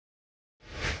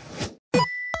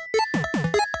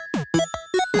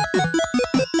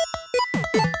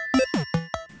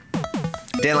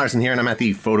Dan Larson here, and I'm at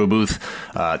the photo booth.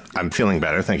 I'm feeling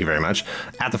better, thank you very much.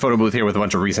 At the photo booth here with a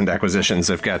bunch of recent acquisitions.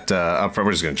 I've got, up front,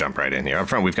 we're just going to jump right in here. Up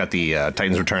front, we've got the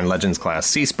Titans Return Legends class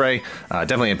Sea Spray.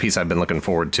 Definitely a piece I've been looking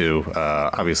forward to.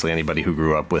 Obviously, anybody who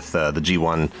grew up with the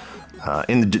G1,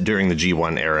 during the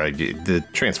G1 era, the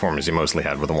Transformers you mostly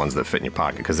had were the ones that fit in your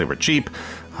pocket because they were cheap.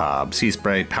 Sea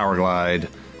Spray, Power Glide,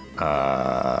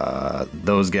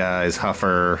 those guys,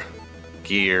 Huffer,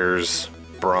 Gears,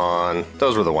 Brawn,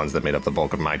 those were the ones that made up the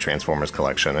bulk of my Transformers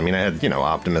collection. I mean, I had, you know,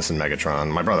 Optimus and Megatron.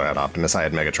 My brother had Optimus, I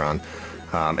had Megatron.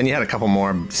 And you had a couple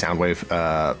more, Soundwave,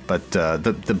 but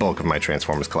the bulk of my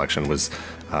Transformers collection was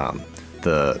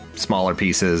the smaller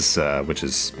pieces, which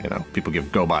is, you know, people give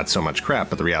GoBots so much crap,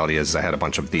 but the reality is I had a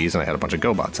bunch of these and I had a bunch of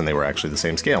GoBots, and they were actually the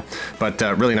same scale. But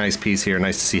really nice piece here.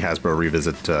 Nice to see Hasbro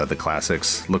revisit the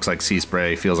classics. Looks like Sea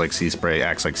Spray, feels like Sea Spray,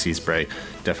 acts like Sea Spray.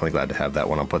 Definitely glad to have that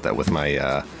one. I'll put that with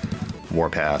my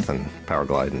Warpath and Power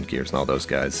Glide and Gears and all those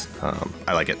guys.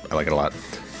 I like it. I like it a lot.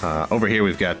 Over here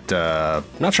we've got,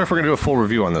 not sure if we're going to do a full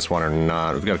review on this one or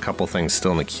not. We've got a couple things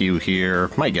still in the queue here.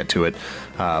 Might get to it.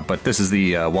 But this is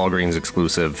the Walgreens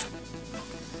exclusive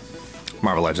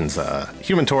Marvel Legends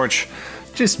Human Torch.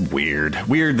 Just weird.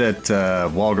 Weird that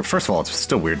Walgreens... First of all, it's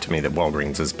still weird to me that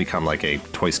Walgreens has become like a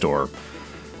toy store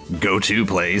go-to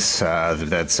place.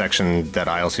 That section, that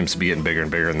aisle seems to be getting bigger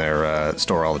and bigger in their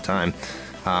store all the time.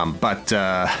 But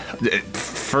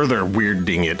further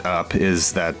weirding it up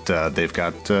is that they've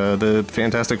got the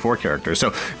Fantastic Four characters.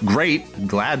 So great,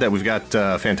 glad that we've got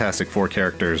Fantastic Four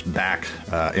characters back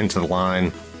into the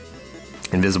line.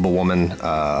 Invisible Woman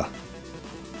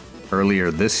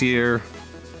earlier this year,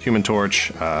 Human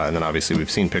Torch, and then obviously we've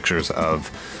seen pictures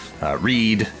of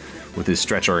Reed with his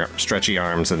stretchy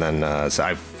arms, and then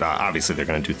so obviously they're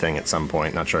going to do Thing at some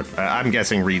point. Not sure. I'm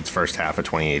guessing Reed's first half of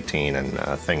 2018, and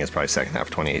Thing is probably second half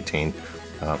of 2018.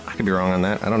 I could be wrong on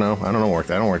that. I don't know. I don't know what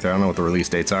the release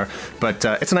dates are. But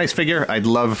it's a nice figure. I'd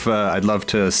love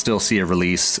to still see a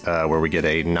release where we get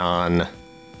a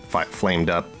non-flamed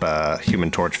up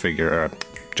Human Torch figure,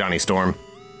 Johnny Storm.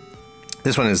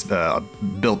 This one is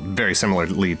built very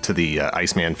similarly to the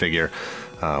Iceman figure.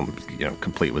 You know,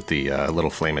 complete with the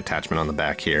little flame attachment on the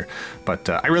back here. But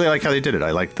I really like how they did it. I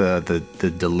like the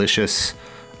delicious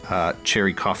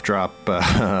cherry cough drop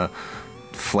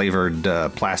flavored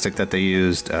plastic that they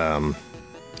used.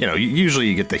 You know, usually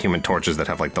you get the Human Torches that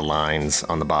have like the lines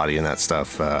on the body and that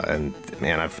stuff. And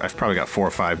man, I've probably got 4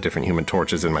 or 5 different Human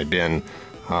Torches in my bin.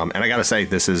 And I gotta say,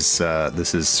 this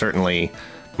is certainly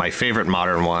my favorite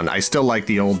modern one. I still like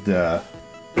the old...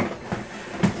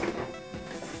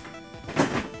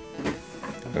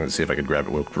 Let's see if I could grab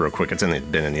it real quick. It's in the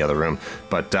bin in the other room.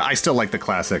 But I still like the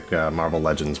classic Marvel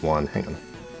Legends one. Hang on.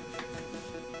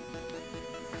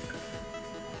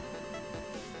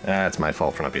 That's my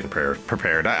fault for not being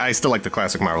prepared. I still like the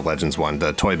classic Marvel Legends one,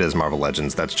 the Toy Biz Marvel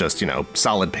Legends. That's just, you know,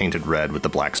 solid painted red with the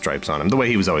black stripes on him, the way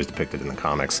he was always depicted in the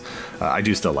comics. I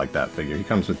do still like that figure. He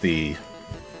comes with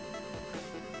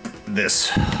this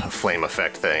flame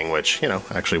effect thing, which, you know,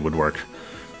 actually would work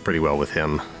pretty well with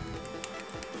him.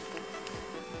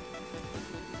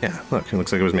 Yeah, look, it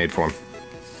looks like it was made for him.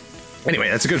 Anyway,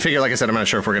 that's a good figure. Like I said, I'm not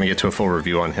sure if we're going to get to a full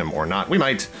review on him or not. We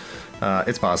might.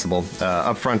 It's possible.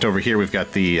 Up front over here, we've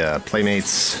got the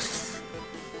Playmates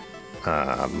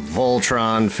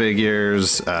Voltron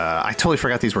figures. I totally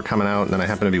forgot these were coming out, and then I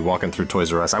happened to be walking through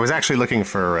Toys R Us. I was actually looking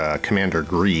for Commander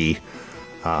Gree,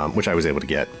 which I was able to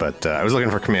get, but I was looking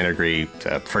for Commander Gree.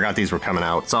 Forgot these were coming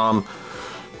out. Saw them.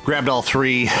 Grabbed all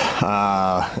 3,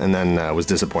 and then was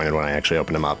disappointed when I actually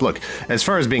opened them up. Look, as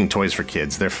far as being toys for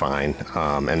kids, they're fine,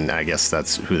 and I guess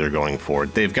that's who they're going for.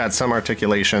 They've got some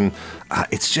articulation.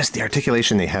 It's just the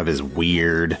articulation they have is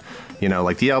weird. You know,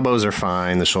 like the elbows are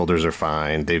fine, the shoulders are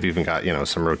fine. They've even got, you know,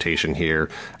 some rotation here.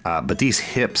 But these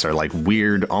hips are like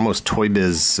weird, almost Toy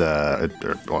Biz and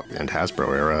Hasbro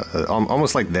era,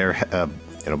 almost like their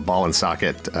you know, ball and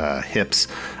socket hips,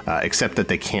 except that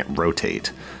they can't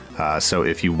rotate. So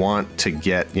if you want to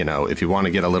get, you know, if you want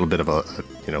to get a little bit of a,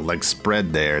 you know, leg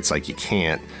spread there, it's like you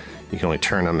can't. You can only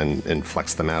turn them and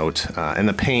flex them out. And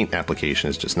the paint application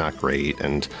is just not great.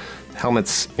 And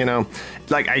helmets, you know,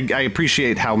 like I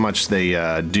appreciate how much they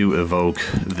do evoke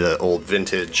the old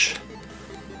vintage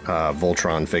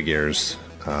Voltron figures.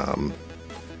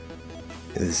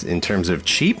 Is in terms of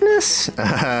cheapness,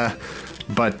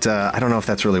 but I don't know if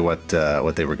that's really what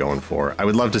they were going for. I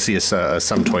would love to see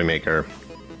some toy maker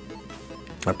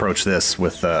approach this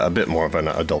with a bit more of an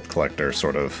adult collector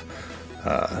sort of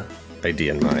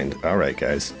idea in mind. All right,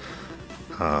 guys.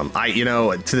 You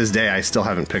know, to this day, I still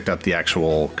haven't picked up the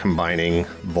actual combining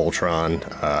Voltron.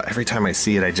 Every time I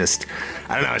see it, I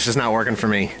don't know, it's just not working for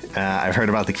me. I've heard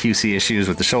about the QC issues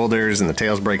with the shoulders and the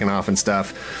tails breaking off and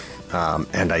stuff.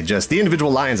 And the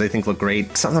individual lines I think look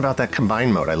great. Something about that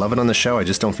combine mode. I love it on the show. I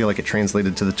just don't feel like it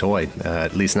translated to the toy.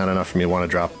 At least not enough for me to want to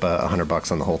drop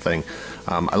 $100 on the whole thing.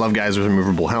 I love guys with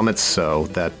removable helmets, so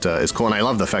that is cool. And I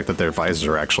love the fact that their visors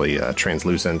are actually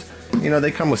translucent. You know,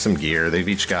 they come with some gear. They've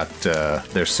each got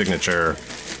their signature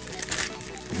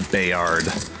Bayard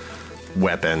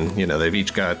weapon. You know, they've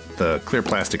each got the clear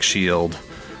plastic shield.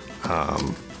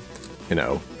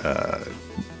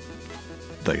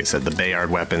 Like I said, the Bayard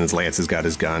weapons, Lance has got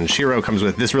his gun. Shiro comes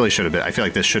with, this really should have been, I feel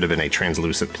like this should have been a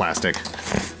translucent plastic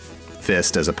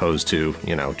fist as opposed to,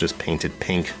 you know, just painted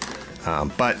pink.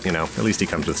 But, you know, at least he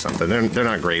comes with something. They're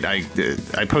not great. I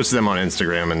posted them on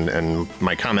Instagram, and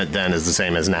my comment then is the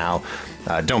same as now.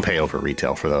 Don't pay over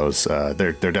retail for those.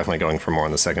 They're definitely going for more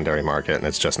on the secondary market, and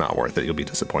it's just not worth it. You'll be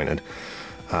disappointed.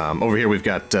 Over here we've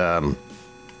got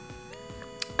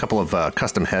couple of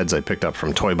custom heads I picked up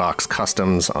from Toy Box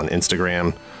Customs on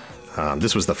Instagram.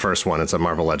 This was the first one. It's a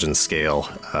Marvel Legends scale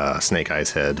Snake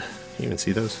Eyes head. Can you even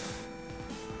see those?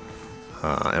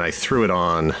 And I threw it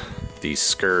on the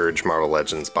Scourge Marvel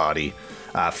Legends body.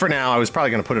 For now, I was probably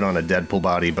going to put it on a Deadpool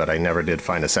body, but I never did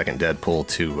find a second Deadpool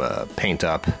to paint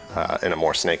up in a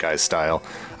more Snake Eyes style.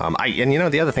 And you know,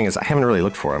 the other thing is I haven't really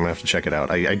looked for it. I'm going to have to check it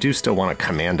out. I do still want a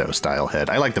Commando style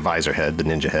head. I like the visor head, the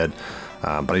Ninja head.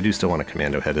 But I do still want a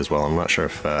Commando head as well. I'm not sure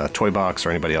if Toy Box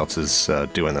or anybody else is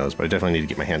doing those, but I definitely need to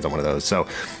get my hands on one of those. So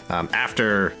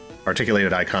after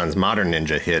Articulated Icon's Modern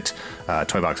Ninja hit,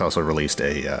 Toy Box also released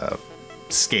a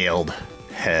scaled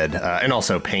head and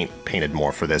also painted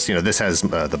more for this. You know, this has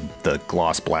the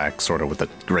gloss black sort of with the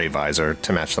gray visor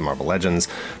to match the Marvel Legends.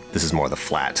 This is more the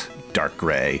flat dark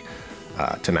gray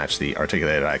to match the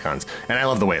Articulated Icons. And I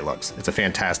love the way it looks. It's a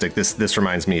fantastic, this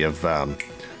reminds me of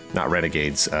not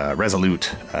Renegades,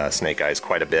 Resolute Snake Eyes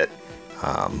quite a bit,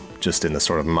 just in the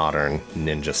sort of modern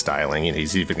ninja styling. You know,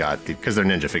 he's even got, because they're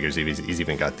ninja figures, he's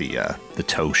even got the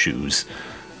toe shoes.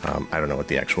 I don't know what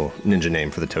the actual ninja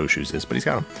name for the toe shoes is, but he's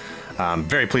got them.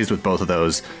 Very pleased with both of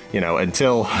those. You know,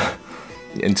 until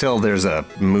there's a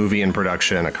movie in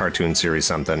production, a cartoon series,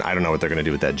 something, I don't know what they're going to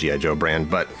do with that G.I. Joe brand,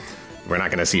 but we're not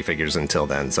going to see figures until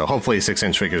then. So hopefully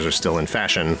 6-inch figures are still in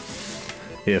fashion,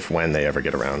 when they ever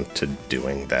get around to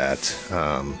doing that.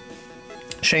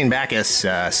 Shane Backus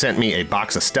sent me a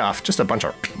box of stuff, just a bunch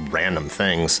of random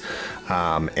things,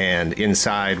 and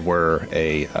inside were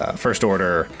a first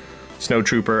order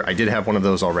Snowtrooper. I did have one of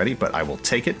those already, but I will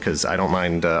take it because I don't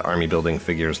mind army building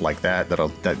figures like that.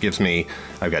 That gives me,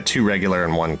 I've got 2 regular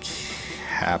and 1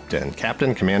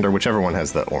 captain, commander, whichever one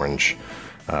has the orange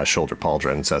shoulder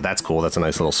pauldron, so that's cool. That's a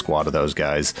nice little squad of those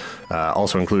guys.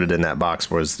 Also included in that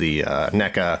box was the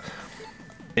NECA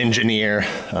engineer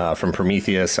from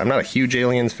Prometheus. I'm not a huge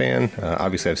Aliens fan.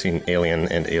 Obviously I've seen Alien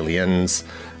and Aliens.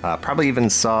 Probably even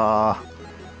saw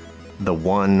the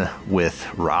one with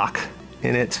Rock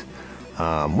in it.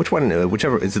 Which one?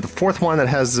 Whichever. Is it the 4th one that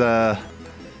has the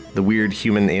weird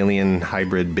human-alien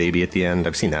hybrid baby at the end?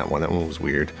 I've seen that one. That one was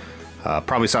weird.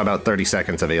 Probably saw about 30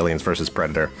 seconds of Aliens versus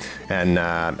Predator, and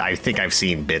I think I've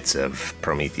seen bits of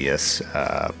Prometheus.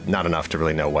 Not enough to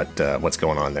really know what's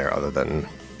going on there, other than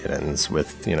it ends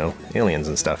with, you know, aliens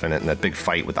and stuff in it, and that big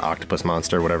fight with the octopus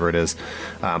monster, whatever it is.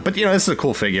 But you know, this is a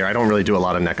cool figure. I don't really do a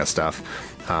lot of NECA stuff.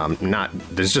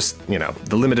 There's just, you know,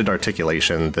 the limited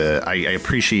articulation. I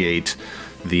appreciate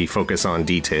the focus on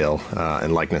detail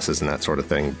and likenesses and that sort of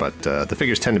thing, but the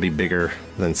figures tend to be bigger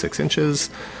than 6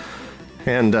 inches.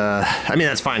 And, I mean,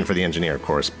 that's fine for the engineer, of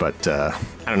course, but, I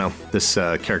don't know, this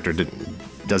character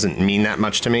doesn't mean that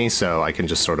much to me, so I can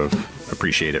just sort of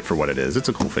appreciate it for what it is. It's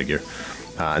a cool figure.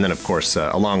 And then, of course,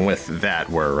 along with that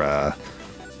were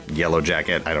Yellow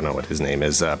Jacket, I don't know what his name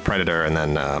is, Predator, and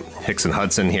then Hickson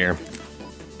Hudson here.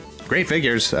 Great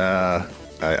figures.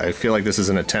 I feel like this is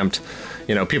an attempt.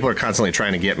 You know, people are constantly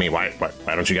trying to get me, why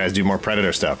don't you guys do more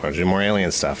Predator stuff? Why don't you do more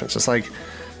Alien stuff? It's just like,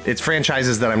 it's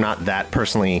franchises that I'm not that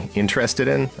personally interested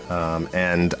in,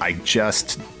 and I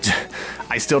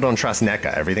still don't trust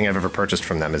NECA. Everything I've ever purchased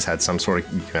from them has had some sort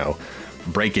of, you know,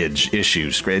 breakage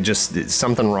issues. Just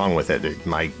something wrong with it.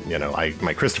 My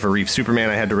Christopher Reeve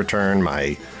Superman I had to return.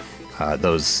 My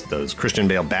those Christian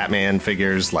Bale Batman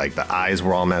figures, like the eyes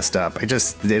were all messed up.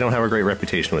 They don't have a great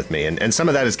reputation with me, and some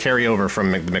of that is carryover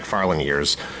from the McFarlane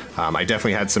years. I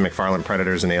definitely had some McFarlane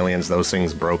Predators and Aliens. Those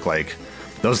things broke like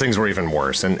those things were even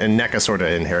worse. And NECA sort of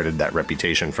inherited that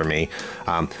reputation for me.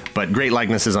 But great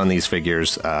likenesses on these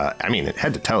figures. I mean,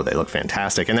 head to toe, they look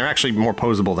fantastic. And they're actually more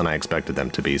posable than I expected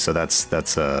them to be. So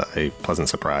that's a pleasant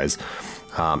surprise.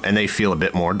 And they feel a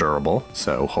bit more durable.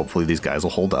 So hopefully these guys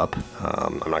will hold up.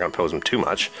 I'm not going to pose them too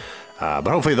much. But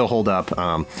hopefully they'll hold up.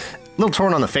 A little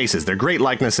torn on the faces. They're great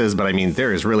likenesses, but I mean,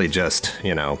 there is really just,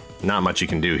 you know, not much you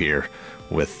can do here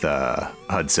with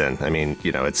Hudson. I mean,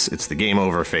 you know, it's the game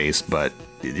over face, but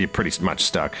you're pretty much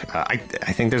stuck. I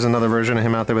think there's another version of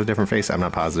him out there with a different face. I'm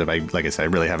not positive. Like I said, I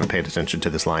really haven't paid attention to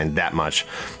this line that much,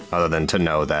 other than to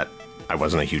know that I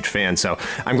wasn't a huge fan. So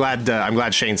I'm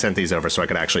glad Shane sent these over so I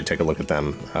could actually take a look at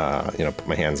them, you know, put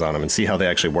my hands on them and see how they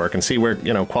actually work and see where,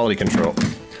 you know, quality control,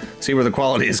 see where the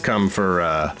qualities come for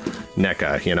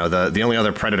NECA. You know, the only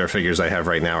other Predator figures I have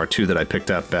right now are two that I picked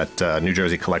up at New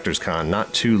Jersey Collectors Con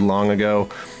not too long ago.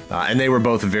 And they were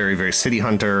both very, very City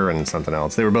Hunter and something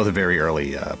else. They were both very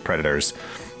early Predators.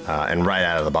 And right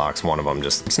out of the box, one of them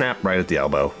just snapped right at the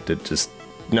elbow. Did just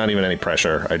not even any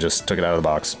pressure. I just took it out of the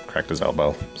box, cracked his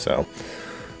elbow. So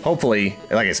hopefully,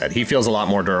 like I said, he feels a lot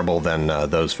more durable than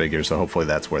those figures. So hopefully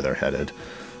that's where they're headed.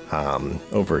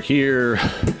 Over here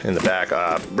in the back,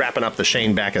 wrapping up the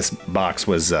Shane Backus box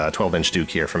was 12-inch Duke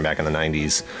here from back in the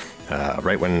 90s,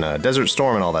 right when Desert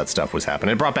Storm and all that stuff was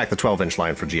happening. It brought back the 12-inch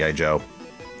line for G.I. Joe,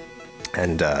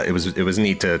 and it was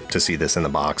neat to see this in the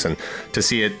box and to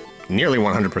see it nearly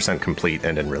 100% complete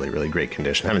and in really, really great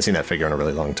condition. I haven't seen that figure in a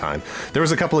really long time. There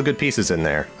was a couple of good pieces in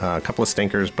there, a couple of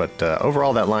stinkers, but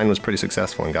overall that line was pretty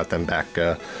successful and got them back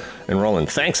and rolling.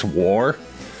 Thanks, War.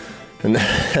 And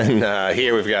then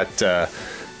here we've got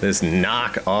this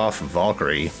knockoff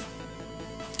Valkyrie,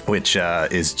 which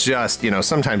is just, you know,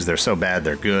 sometimes they're so bad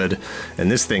they're good, and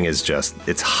this thing is just,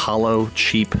 it's hollow,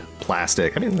 cheap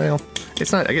plastic. I mean, well,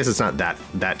 it's not, I guess it's not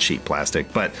that cheap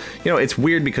plastic, but, you know, it's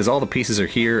weird because all the pieces are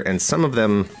here, and some of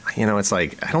them, you know, it's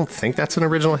like, I don't think that's an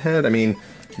original head. I mean,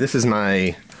 this is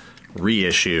my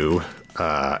reissue.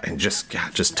 And just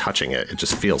touching it, it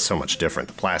just feels so much different.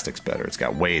 The plastic's better. It's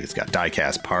got weight. It's got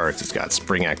die-cast parts. It's got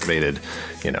spring-activated,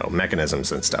 you know,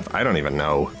 mechanisms and stuff. I don't even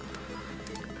know.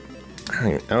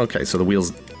 Okay, so the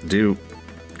wheels do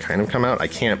kind of come out. I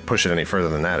can't push it any further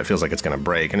than that. It feels like it's going to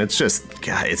break. And it's just,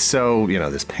 God, it's so, you know,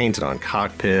 this painted-on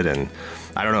cockpit. And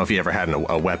I don't know if he ever had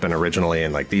a weapon originally.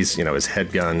 And, like, these, you know, his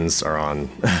head guns are on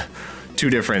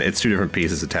two different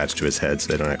pieces attached to his head,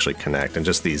 so they don't actually connect. And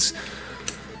just these...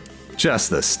 Just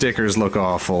the stickers look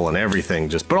awful and everything.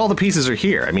 But all the pieces are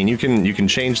here. I mean, you can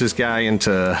change this guy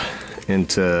into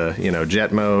you know,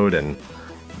 jet mode and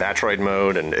Batroid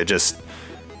mode, and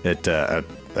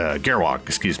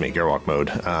Gearwalk mode.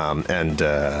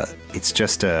 It's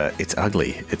just it's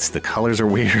ugly. The colors are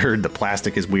weird. The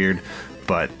plastic is weird,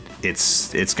 but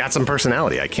it's got some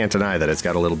personality. I can't deny that it's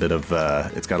got a little bit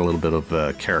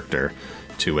of character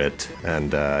to it.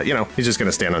 And you know, he's just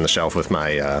gonna stand on the shelf with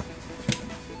my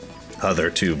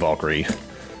other two Valkyrie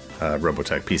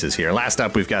Robotech pieces here. Last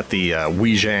up, we've got the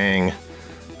Wei Zhang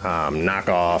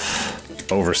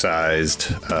knockoff, oversized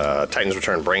Titans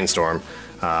Return Brainstorm.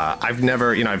 I've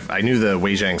never, you know, I knew the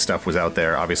Wei Zhang stuff was out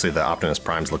there. Obviously, the Optimus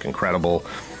Primes look incredible.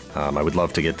 I would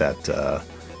love to get that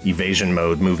Evasion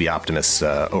Mode Movie Optimus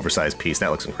oversized piece.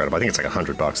 That looks incredible. I think it's like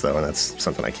 $100 though, and that's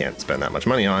something I can't spend that much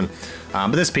money on.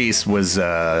 But this piece was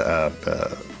brought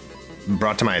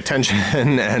to my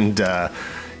attention, and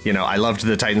you know, I loved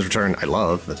the Titans Return. I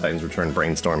love the Titans Return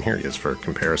Brainstorm. Here he is for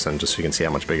comparison, just so you can see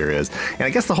how much bigger it is. And I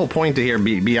guess the whole point to here,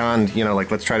 beyond, you know, like,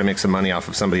 let's try to make some money off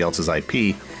of somebody else's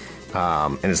IP.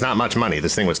 And it's not much money.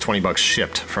 This thing was $20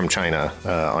 shipped from China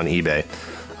on eBay,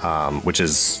 which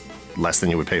is less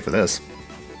than you would pay for this.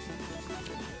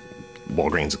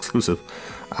 Walgreens exclusive.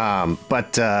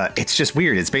 But it's just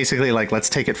weird. It's basically like, let's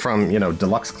take it from, you know,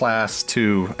 deluxe class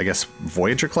to, I guess,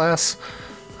 Voyager class.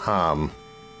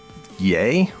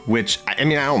 Yay, which, I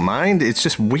mean, I don't mind. It's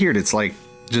just weird. It's like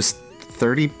just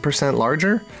 30%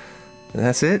 larger. And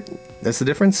that's it. That's the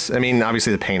difference. I mean,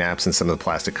 obviously the paint apps and some of the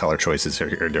plastic color choices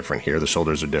are different here. The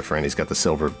shoulders are different. He's got the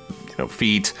silver, you know,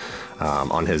 feet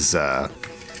on his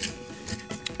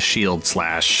shield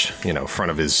 / you know,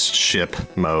 front of his ship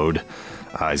mode.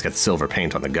 He's got the silver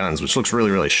paint on the guns, which looks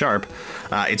really, really sharp.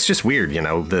 It's just weird, you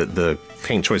know, the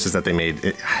paint choices that they made.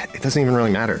 It doesn't even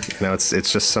really matter. You know, it's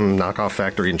just some knockoff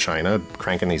factory in China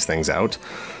cranking these things out.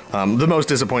 The most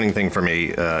disappointing thing for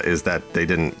me is that they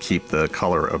didn't keep the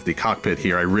color of the cockpit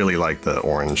here. I really like the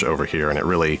orange over here, and it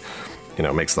really, you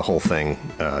know, makes the whole thing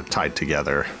tied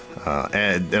together.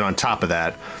 And then on top of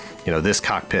that, you know, this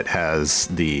cockpit has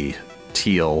the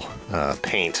teal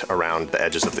paint around the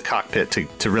edges of the cockpit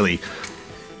to really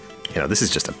You know, this is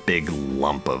just a big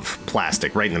lump of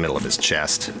plastic right in the middle of his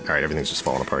chest. All right, everything's just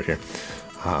falling apart here.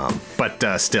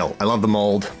 But still, I love the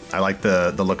mold. I like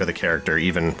the look of the character,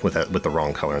 even with the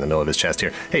wrong color in the middle of his chest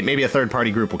here. Hey, maybe a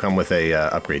third-party group will come with a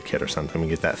upgrade kit or something. We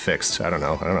get that fixed. I don't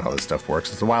know. I don't know how this stuff works.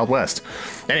 It's the Wild West.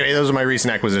 Anyway, those are my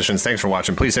recent acquisitions. Thanks for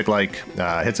watching. Please hit like,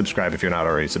 hit subscribe if you're not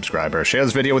already a subscriber. Share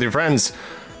this video with your friends.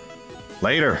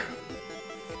 Later.